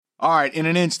All right, in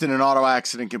an instant, an auto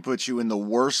accident can put you in the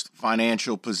worst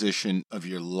financial position of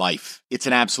your life. It's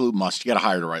an absolute must. You got to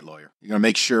hire the right lawyer. You're going to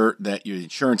make sure that your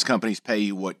insurance companies pay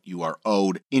you what you are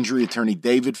owed. Injury attorney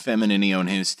David Feminini and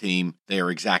his team, they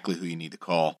are exactly who you need to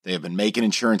call. They have been making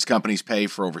insurance companies pay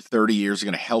for over 30 years.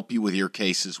 They're going to help you with your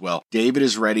case as well. David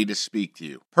is ready to speak to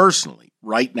you personally.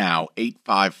 Right now,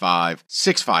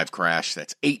 855-65-CRASH.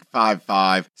 That's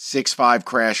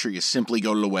 855-65-CRASH, or you simply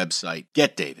go to the website,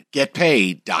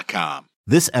 getdavidgetpaid.com.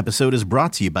 This episode is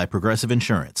brought to you by Progressive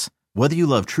Insurance. Whether you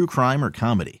love true crime or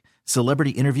comedy, celebrity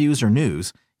interviews or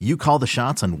news, you call the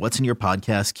shots on what's in your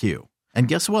podcast queue. And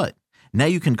guess what? Now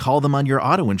you can call them on your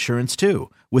auto insurance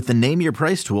too with the Name Your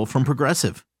Price tool from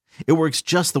Progressive. It works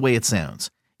just the way it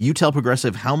sounds. You tell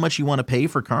Progressive how much you want to pay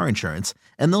for car insurance,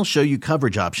 and they'll show you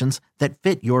coverage options that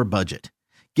fit your budget.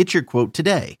 Get your quote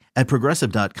today at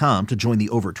Progressive.com to join the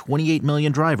over 28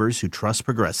 million drivers who trust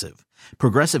Progressive.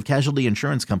 Progressive Casualty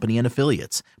Insurance Company and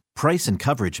Affiliates. Price and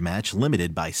coverage match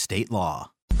limited by state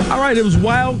law. All right, it was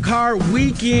Wild Card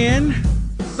Weekend,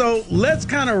 so let's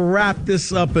kind of wrap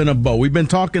this up in a bow. We've been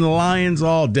talking Lions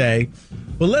all day,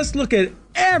 but let's look at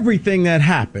everything that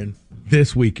happened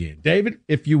this weekend. David,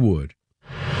 if you would.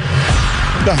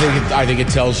 I think it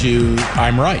tells you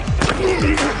I'm right.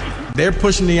 They're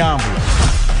pushing the envelope.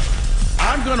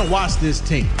 I'm going to watch this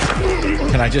team.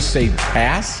 Can I just say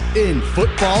pass? In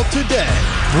football today,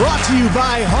 brought to you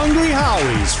by Hungry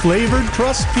Howie's Flavored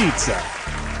Crust Pizza.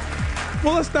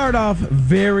 Well, let's start off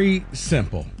very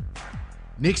simple.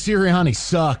 Nick Sirianni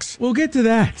sucks. We'll get to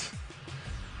that.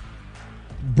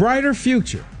 Brighter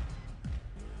future.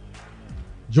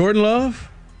 Jordan Love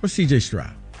or C.J.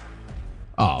 Stroud?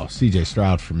 Oh, C.J.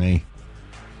 Stroud for me.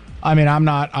 I mean, I'm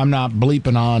not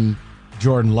bleeping on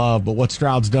Jordan Love, but what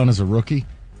Stroud's done as a rookie,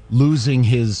 losing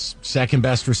his second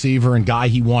best receiver and guy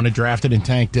he wanted drafted in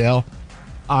Tank Dell,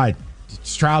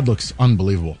 Stroud looks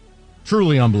unbelievable.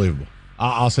 Truly unbelievable.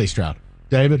 I'll say Stroud.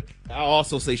 David? I'll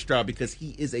also say Stroud because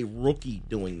he is a rookie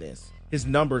doing this. His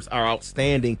numbers are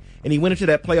outstanding, and he went into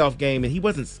that playoff game, and he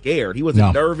wasn't scared. He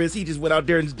wasn't nervous. He just went out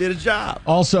there and did a job.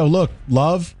 Also, look,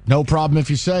 Love, no problem if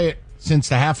you say it. Since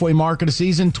the halfway mark of the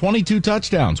season, 22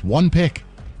 touchdowns, 1 pick.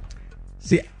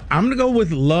 See, I'm going to go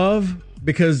with Love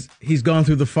because he's gone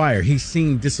through the fire. He's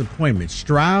seen disappointment.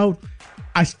 Stroud,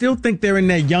 I still think they're in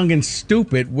that young and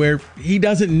stupid where he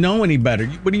doesn't know any better.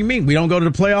 What do you mean? We don't go to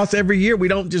the playoffs every year? We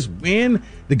don't just win?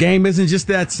 The game isn't just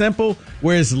that simple?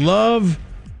 Whereas Love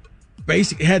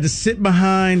basically had to sit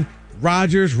behind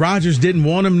Rodgers. Rodgers didn't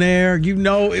want him there. You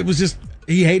know, it was just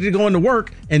he hated going to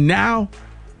work. And now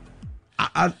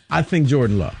I think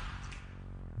Jordan Love.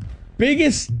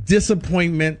 Biggest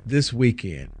disappointment this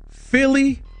weekend,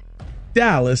 Philly,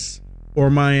 Dallas, or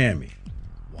Miami?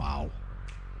 Wow.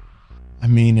 I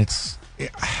mean,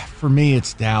 for me,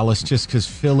 it's Dallas just because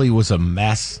Philly was a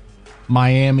mess.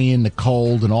 Miami in the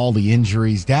cold and all the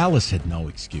injuries. Dallas had no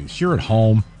excuse. You're at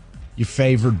home. You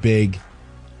favored big.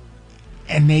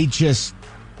 And it's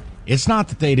not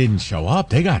that they didn't show up.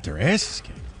 They got their asses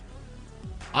kicked.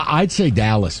 I'd say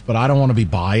Dallas, but I don't want to be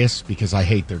biased because I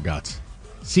hate their guts.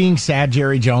 Seeing sad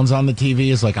Jerry Jones on the TV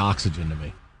is like oxygen to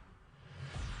me.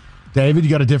 David, you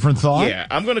got a different thought? Yeah,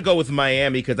 I'm going to go with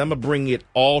Miami because I'm going to bring it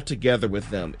all together with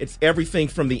them. It's everything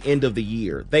from the end of the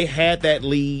year. They had that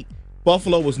lead.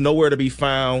 Buffalo was nowhere to be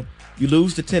found. You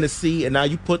lose to Tennessee, and now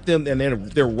you put them, and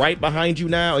they're right behind you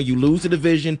now, and you lose the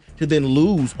division to then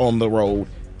lose on the road.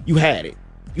 You had it.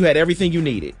 You had everything you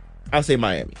needed. I'll say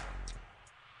Miami.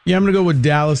 Yeah, I'm going to go with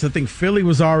Dallas. I think Philly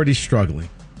was already struggling.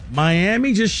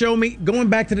 Miami just showed me, going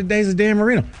back to the days of Dan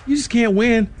Marino, you just can't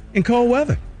win in cold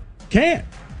weather. Can't.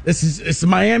 It's a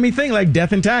Miami thing, like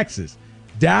death and taxes.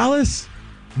 Dallas,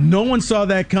 no one saw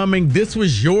that coming. This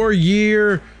was your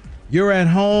year. You're at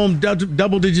home,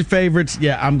 double-digit favorites.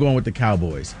 Yeah, I'm going with the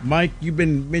Cowboys. Mike, you've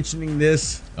been mentioning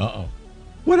this. Uh-oh.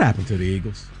 What happened to the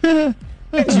Eagles? Did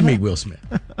you meet Will Smith?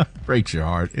 Breaks your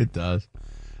heart. It does.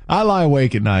 I lie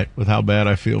awake at night with how bad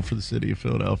I feel for the city of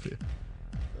Philadelphia.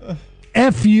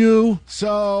 F you.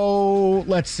 So,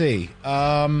 let's see.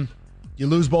 You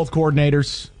lose both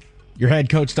coordinators. Your head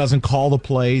coach doesn't call the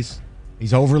plays.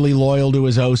 He's overly loyal to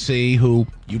his OC, who,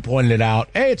 you pointed it out,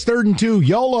 hey, it's 3rd and 2,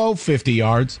 YOLO, 50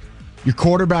 yards. Your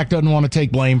quarterback doesn't want to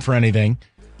take blame for anything.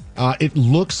 It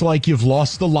looks like you've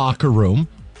lost the locker room.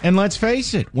 And let's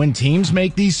face it, when teams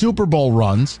make these Super Bowl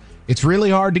runs, it's really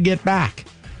hard to get back.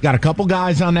 Got a couple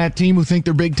guys on that team who think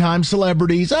they're big-time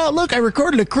celebrities. Oh, look, I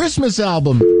recorded a Christmas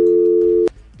album.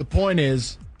 The point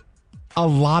is, a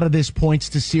lot of this points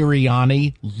to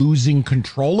Sirianni losing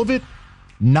control of it,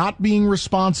 not being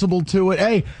responsible to it.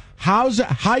 Hey,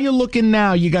 how you looking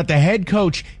now? You got the head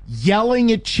coach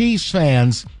yelling at Chiefs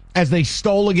fans as they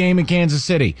stole a game in Kansas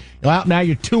City. Well, now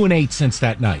you're 2-8 since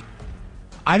that night.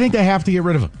 I think they have to get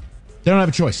rid of him. They don't have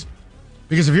a choice.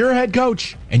 Because if you're a head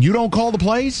coach and you don't call the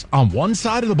plays on one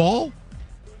side of the ball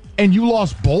and you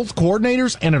lost both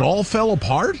coordinators and it all fell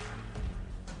apart.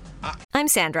 I'm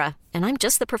Sandra, and I'm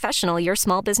just the professional your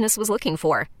small business was looking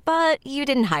for. But you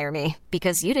didn't hire me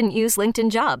because you didn't use LinkedIn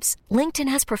Jobs. LinkedIn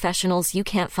has professionals you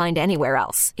can't find anywhere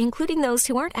else, including those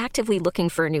who aren't actively looking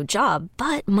for a new job,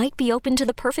 but might be open to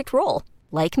the perfect role,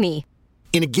 like me.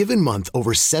 In a given month,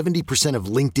 over 70% of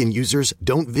LinkedIn users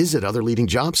don't visit other leading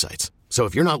job sites. So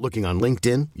if you're not looking on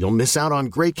LinkedIn, you'll miss out on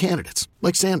great candidates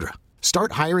like Sandra.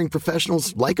 Start hiring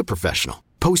professionals like a professional.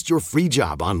 Post your free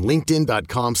job on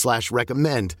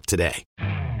linkedin.com/recommend today.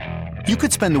 You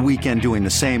could spend the weekend doing the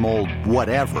same old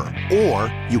whatever,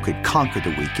 or you could conquer the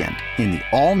weekend in the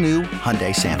all-new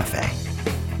Hyundai Santa Fe.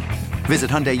 Visit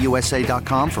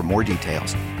HyundaiUSA.com for more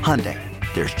details. Hyundai,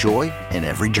 there's joy in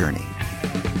every journey.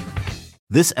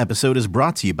 This episode is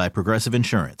brought to you by Progressive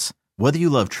Insurance. Whether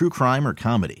you love true crime or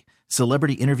comedy,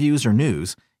 celebrity interviews or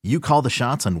news, you call the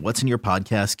shots on what's in your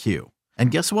podcast queue.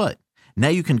 And guess what? Now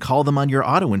you can call them on your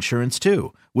auto insurance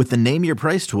too with the Name Your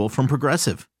Price tool from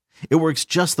Progressive. It works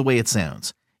just the way it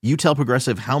sounds. You tell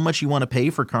Progressive how much you want to pay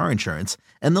for car insurance,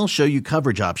 and they'll show you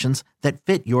coverage options that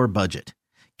fit your budget.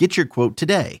 Get your quote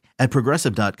today at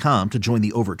Progressive.com to join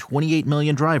the over 28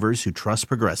 million drivers who trust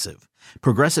Progressive.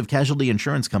 Progressive Casualty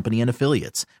Insurance Company and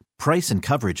Affiliates. Price and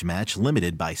coverage match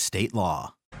limited by state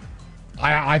law.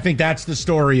 I think that's the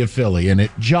story of Philly, and it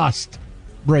just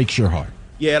breaks your heart.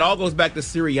 Yeah, it all goes back to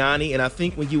Sirianni, and I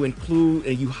think when you include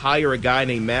and you hire a guy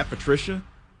named Matt Patricia,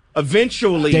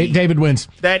 eventually David wins.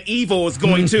 That evil is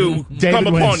going to come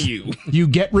upon you. You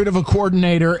get rid of a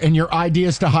coordinator, and your idea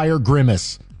is to hire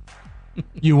Grimace.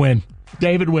 You win.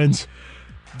 David wins.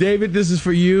 David, this is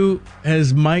for you.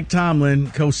 Has Mike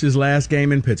Tomlin coached his last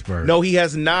game in Pittsburgh? No, he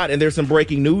has not, and there's some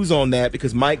breaking news on that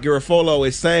because Mike Garafolo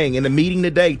is saying in the meeting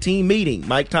today, team meeting,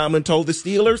 Mike Tomlin told the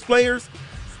Steelers players,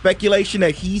 speculation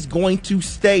that he's going to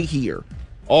stay here.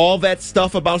 All that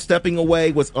stuff about stepping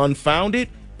away was unfounded,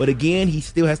 but again, he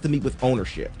still has to meet with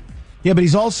ownership. Yeah, but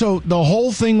he's also, the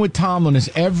whole thing with Tomlin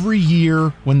is every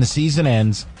year when the season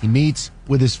ends, he meets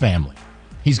with his family.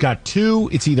 He's got two,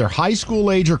 it's either high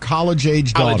school age or college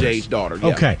age daughters. College age daughter, yeah.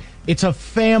 Okay, it's a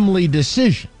family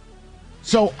decision.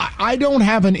 So I don't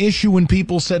have an issue when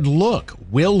people said, look,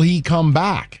 will he come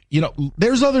back? You know,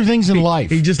 there's other things in life.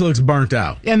 He just looks burnt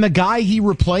out. And the guy he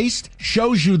replaced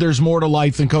shows you there's more to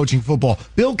life than coaching football.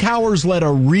 Bill Cowher's led a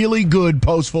really good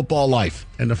post-football life.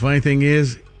 And the funny thing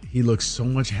is, he looks so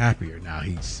much happier now.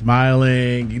 He's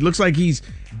smiling. He looks like he's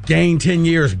gained 10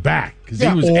 years back because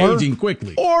he was aging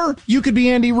quickly. Or you could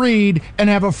be Andy Reid and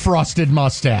have a frosted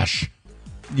mustache.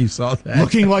 You saw that?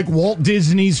 Looking like Walt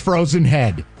Disney's frozen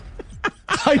head.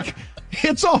 Like,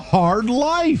 it's a hard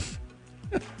life.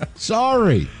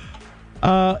 Sorry.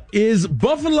 Is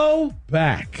Buffalo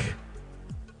back?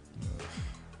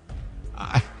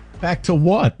 Back to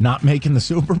what? Not making the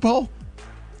Super Bowl?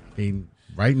 I mean,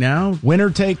 right now, winner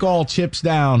take all, chips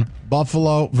down.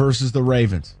 Buffalo versus the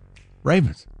Ravens.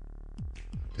 Ravens.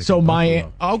 So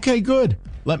okay, good.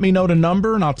 Let me know the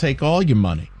number and I'll take all your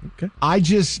money. Okay.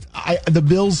 The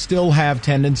Bills still have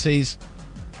tendencies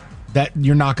that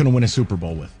you're not going to win a Super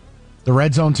Bowl with. The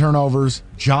red zone turnovers,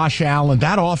 Josh Allen,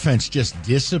 that offense just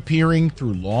disappearing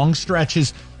through long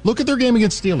stretches. Look at their game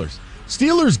against Steelers.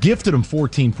 Steelers gifted them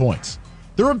 14 points.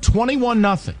 They're up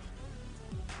 21-0.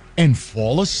 And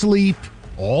fall asleep.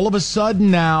 All of a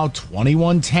sudden now,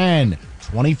 21-10,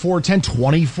 24-10,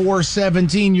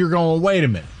 24-17. You're going, wait a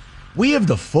minute. We have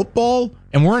the football,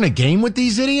 and we're in a game with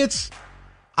these idiots?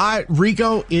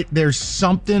 Rico, there's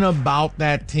something about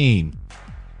that team.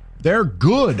 They're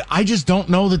good. I just don't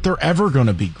know that they're ever going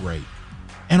to be great.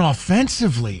 And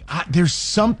offensively, there's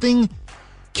something.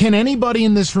 Can anybody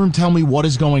in this room tell me what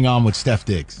is going on with Steph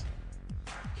Diggs?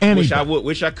 Wish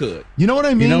I could. You know what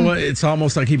I mean? You know what? It's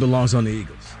almost like he belongs on the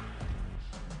Eagles.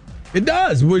 It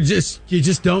does. You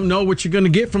just don't know what you're going to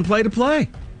get from play to play.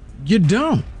 You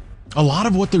don't. A lot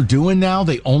of what they're doing now,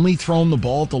 they only throw him the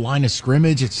ball at the line of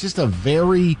scrimmage. It's just a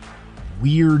very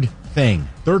weird thing.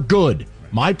 They're good.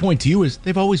 My point to you is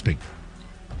they've always been.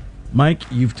 Mike,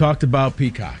 you've talked about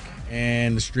Peacock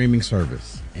and the streaming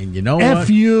service. And you know what? F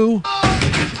you.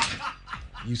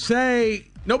 You say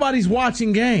nobody's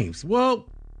watching games. Well,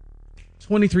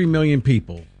 23 million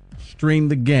people stream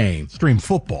the game. Stream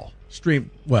football.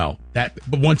 But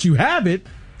once you have it,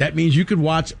 that means you could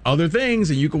watch other things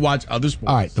and you could watch other sports.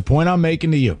 All right, the point I'm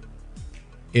making to you.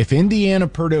 If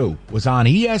Indiana-Purdue was on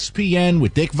ESPN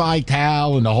with Dick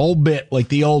Vitale and the whole bit like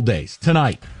the old days,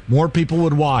 tonight, more people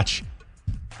would watch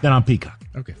than on Peacock.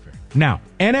 Okay, fair. Now,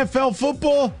 NFL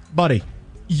football, buddy,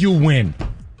 you win.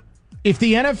 If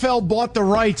the NFL bought the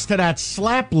rights to that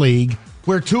slap league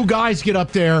where two guys get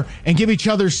up there and give each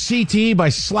other CTE by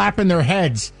slapping their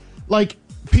heads, like,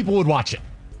 people would watch it.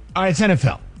 All right, it's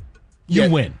NFL. You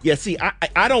win. Yeah, see,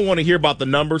 I don't want to hear about the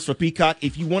numbers for Peacock.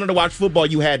 If you wanted to watch football,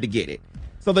 you had to get it.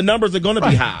 So the numbers are going to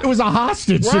be high. It was a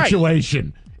hostage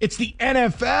situation. It's the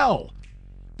NFL.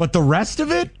 But the rest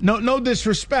of it, no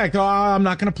disrespect. Oh, I'm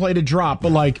not going to play to drop.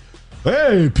 But like,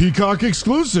 hey, Peacock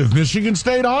exclusive, Michigan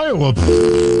State, Iowa.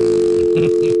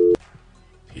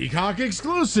 Peacock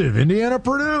exclusive, Indiana,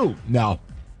 Purdue. No,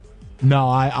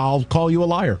 I'll call you a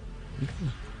liar.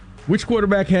 Which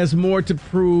quarterback has more to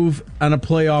prove on a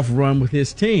playoff run with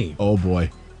his team? Oh,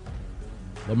 boy.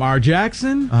 Lamar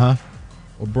Jackson or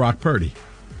Brock Purdy?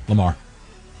 Lamar.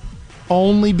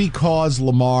 Only because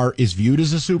Lamar is viewed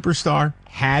as a superstar,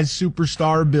 has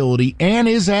superstar ability, and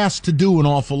is asked to do an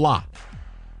awful lot.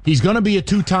 He's going to be a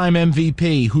two-time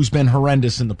MVP who's been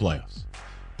horrendous in the playoffs.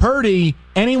 Purdy,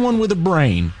 anyone with a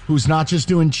brain who's not just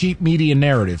doing cheap media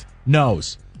narrative,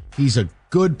 knows he's a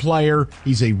good player,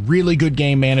 he's a really good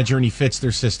game manager, and he fits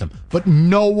their system. But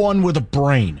no one with a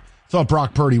brain thought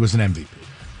Brock Purdy was an MVP.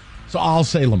 So I'll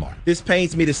say Lamar. This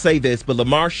pains me to say this, but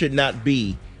Lamar should not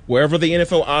be, wherever the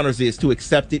NFL honors is, to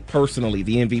accept it personally,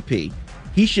 the MVP.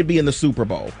 He should be in the Super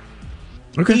Bowl.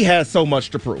 Okay. He has so much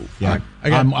to prove. Yeah,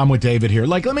 I'm with David here.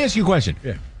 Like, let me ask you a question.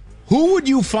 Yeah. Who would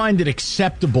you find it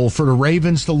acceptable for the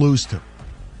Ravens to lose to?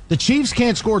 The Chiefs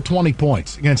can't score 20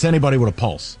 points against anybody with a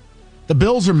pulse. The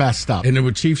Bills are messed up. And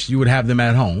with Chiefs, you would have them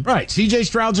at home. Right. C.J.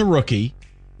 Stroud's a rookie.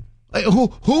 Like,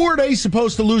 who are they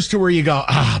supposed to lose to where you go,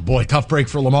 boy, tough break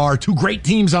for Lamar. Two great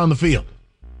teams on the field.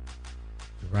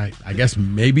 Right. I guess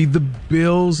maybe the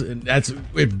Bills, and that's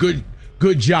if good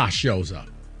Josh shows up.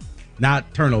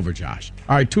 Not turnover Josh.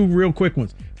 All right, two real quick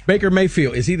ones. Baker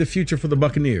Mayfield, is he the future for the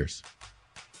Buccaneers?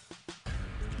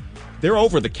 They're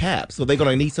over the cap, so they're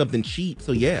going to need something cheap,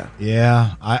 so yeah.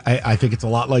 Yeah, I think it's a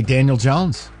lot like Daniel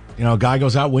Jones. You know, a guy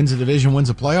goes out, wins a division, wins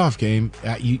a playoff game,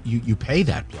 you pay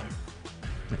that player.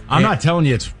 I'm not telling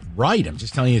you it's right. I'm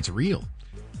just telling you it's real.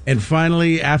 And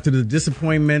finally, after the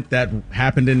disappointment that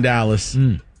happened in Dallas,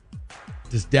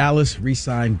 does Dallas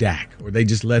re-sign Dak, or they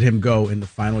just let him go in the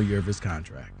final year of his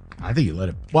contract? I think you let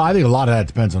him. Well, I think a lot of that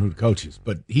depends on who the coach is.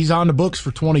 But he's on the books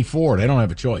for 24. They don't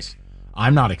have a choice.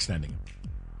 I'm not extending him.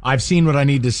 I've seen what I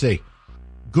need to see.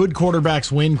 Good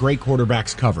quarterbacks win, great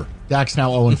quarterbacks cover. Dak's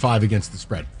now 0-5 against the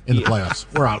spread in the playoffs.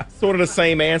 We're out. Sort of the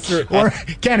same answer.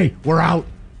 Kenny, we're out.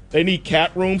 They need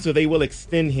cap room, so they will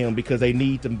extend him because they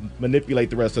need to manipulate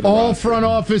the rest of the All roster. front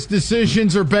office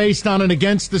decisions are based on an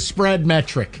against the spread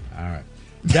metric. All right.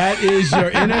 That is your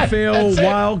NFL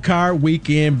Wild Card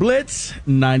Weekend Blitz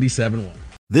 97.1.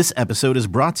 This episode is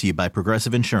brought to you by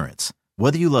Progressive Insurance.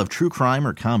 Whether you love true crime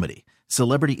or comedy,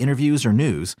 celebrity interviews or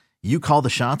news, you call the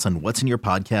shots on what's in your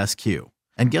podcast queue.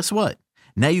 And guess what?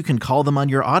 Now you can call them on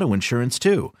your auto insurance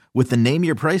too with the Name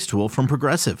Your Price tool from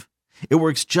Progressive. It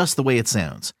works just the way it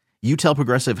sounds. You tell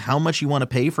Progressive how much you want to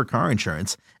pay for car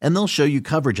insurance, and they'll show you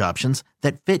coverage options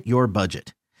that fit your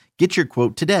budget. Get your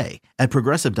quote today at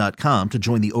Progressive.com to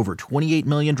join the over 28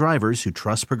 million drivers who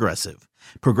trust Progressive.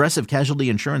 Progressive Casualty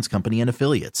Insurance Company and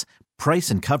Affiliates. Price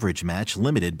and coverage match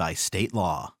limited by state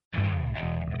law.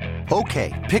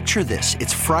 Okay, picture this.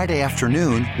 It's Friday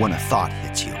afternoon when a thought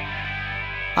hits you.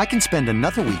 I can spend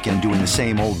another weekend doing the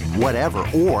same old whatever,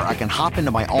 or I can hop into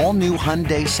my all-new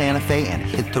Hyundai Santa Fe and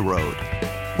hit the road.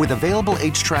 With available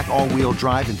H-Track all-wheel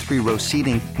drive and 3-row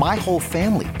seating, my whole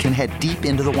family can head deep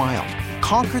into the wild.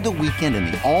 Conquer the weekend in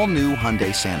the all-new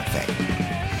Hyundai Santa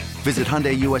Fe. Visit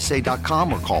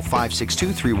HyundaiUSA.com or call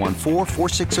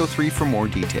 562-314-4603 for more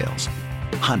details.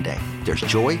 Hyundai, there's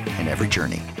joy in every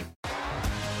journey.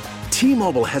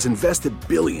 T-Mobile has invested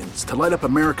billions to light up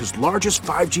America's largest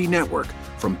 5G network,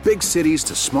 from big cities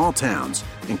to small towns,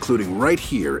 including right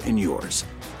here in yours.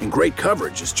 And great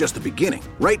coverage is just the beginning.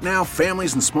 Right now,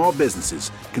 families and small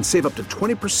businesses can save up to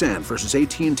 20% versus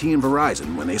AT&T and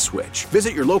Verizon when they switch.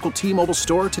 Visit your local T-Mobile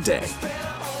store today.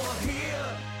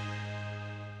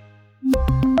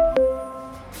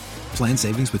 Plan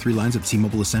savings with 3 lines of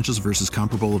T-Mobile Essentials versus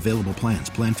comparable available plans.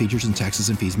 Plan features and taxes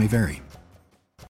and fees may vary.